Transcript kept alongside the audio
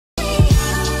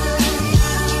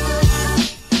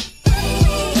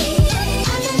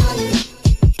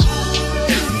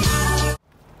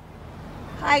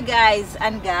Hi guys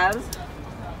and gals,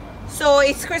 so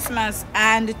it's Christmas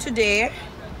and today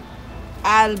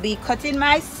I'll be cutting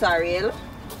my sorrel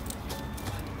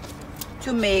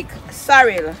to make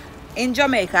sorrel. In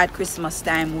Jamaica at Christmas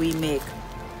time we make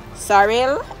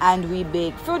sorrel and we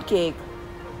bake fruit cake.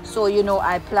 So you know,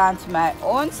 I plant my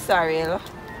own sorrel,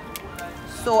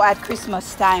 so at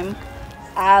Christmas time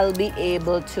I'll be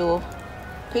able to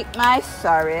pick my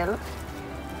sorrel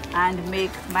and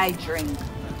make my drink,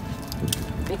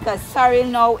 because sorrel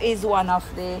now is one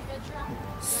of the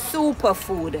super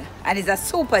food and it's a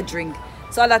super drink.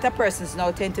 So a lot of persons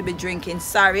now tend to be drinking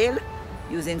sorrel,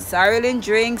 using sorrel in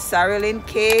drinks, sorrel in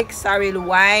cake, sorrel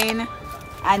wine,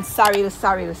 and sorrel.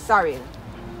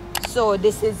 So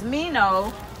this is me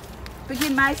now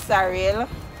picking my sorrel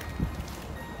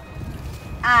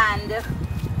and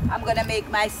I'm gonna make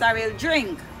my sorrel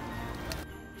drink.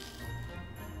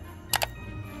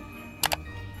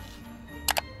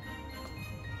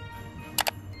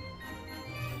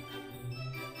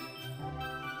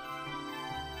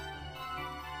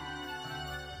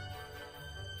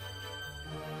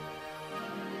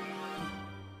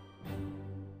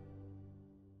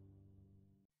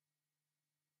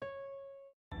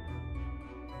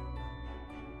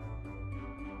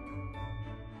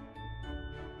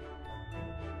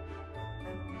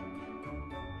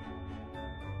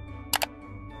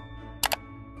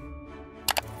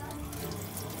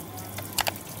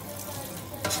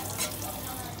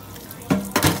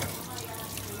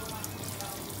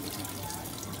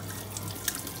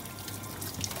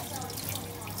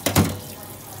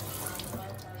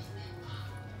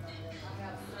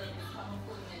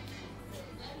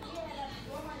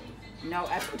 Now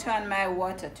I put on my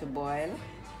water to boil,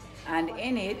 and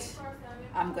in it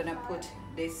I'm gonna put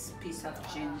this piece of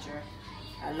ginger.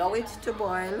 Allow it to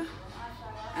boil,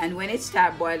 and when it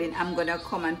starts boiling I'm gonna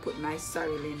come and put my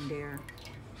sorrel in there.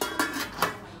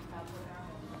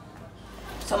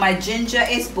 So my ginger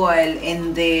is boiled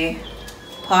in the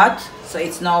pot, so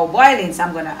it's now boiling. So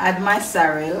I'm gonna add my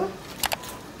sorrel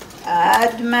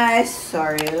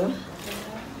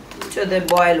to the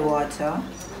boiled water.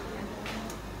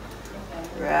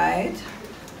 Right.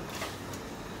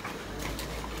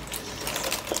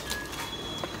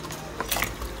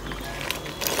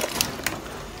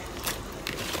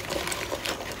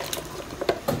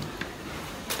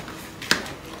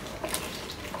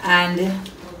 And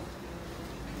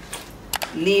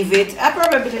leave it, I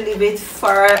probably leave it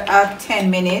for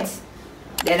 10 minutes.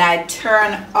 Then I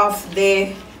turn off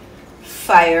the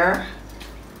fire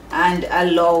and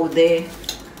allow the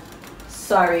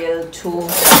sorrel to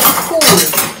cool.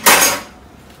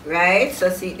 Right, so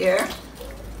see there,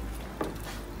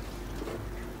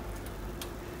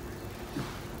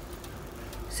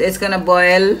 so it's gonna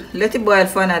boil. Let it boil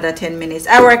for another 10 minutes.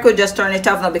 I could just turn it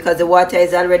off now because the water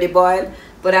is already boiled,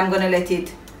 but I'm gonna let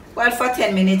it boil for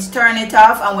 10 minutes, turn it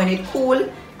off, and when it cool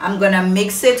I'm gonna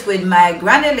mix it with my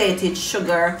granulated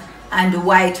sugar and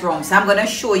white rum. So I'm gonna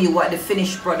show you what the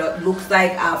finished product looks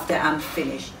like after I'm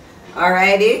finished.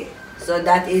 Alrighty, so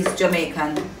that is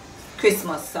Jamaican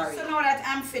Christmas sorrel. So now that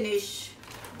I'm finished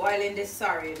boiling the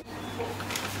sorrel,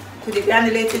 put the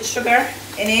granulated sugar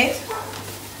in it,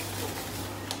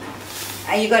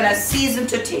 and you're gonna season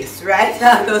to taste, right?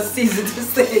 I don't season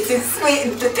to taste, it's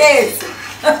sweet to taste.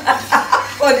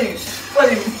 Put it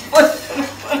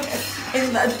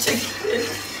in that chicken.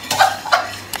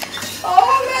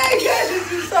 Oh my God,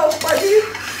 this is so funny.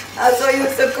 That's why you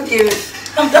used to cook it.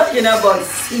 I'm talking about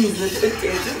season to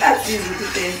taste. It's not season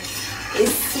to taste.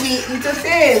 It's sweetened to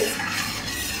taste.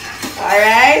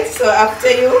 Alright, so after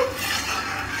you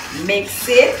mix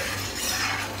it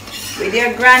with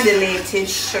your granulated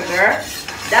sugar,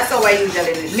 that's how I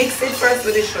usually do it. Mix it first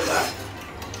with the sugar,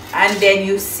 and then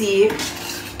you see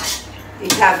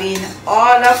it having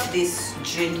all of this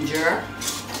ginger,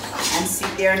 and see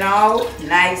there now,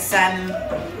 nice and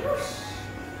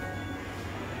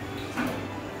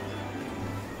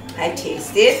I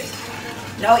taste it.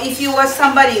 Now if you were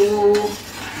somebody who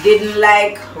didn't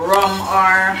like rum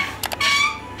or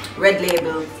red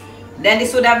label, then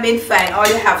this would have been fine. All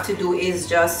you have to do is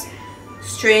just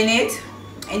strain it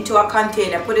into a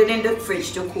container, put it in the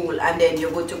fridge to cool, and then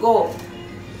you're good to go.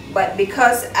 But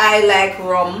because I like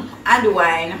rum and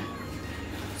wine,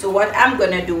 so what I'm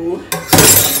gonna do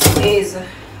is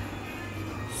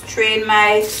strain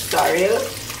my sorrel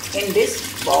in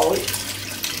this bowl.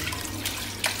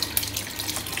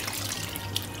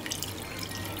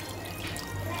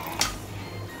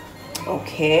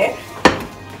 Okay,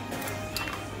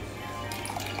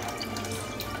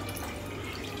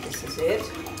 this is it.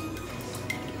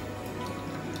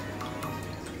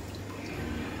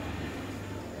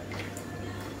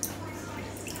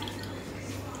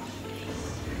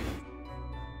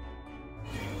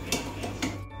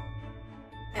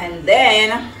 And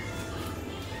then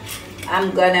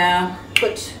I'm gonna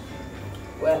put,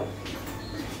 well,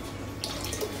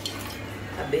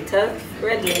 a bit of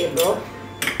red label.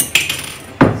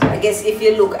 So I guess if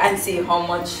you look and see how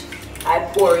much I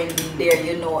pour in there,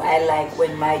 you know I like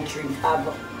when my drink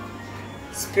have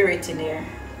spirit in there.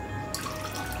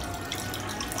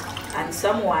 And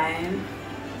some wine.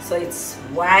 So it's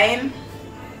wine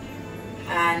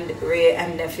and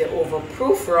if you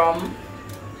overproof rum,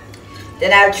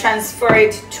 then I'll transfer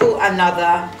it to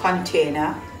another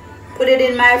container, put it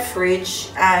in my fridge,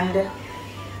 and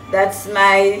that's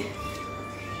my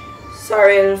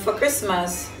sorrel for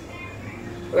Christmas,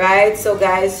 right? So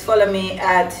guys, follow me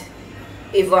at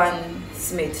Yvonne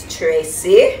Smith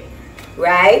Tracy,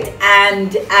 right,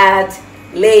 and at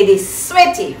Lady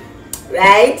Sweaty,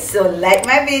 right? So like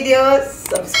my videos,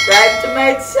 subscribe to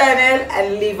my channel,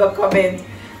 and leave a comment.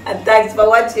 And thanks for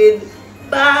watching.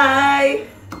 Bye.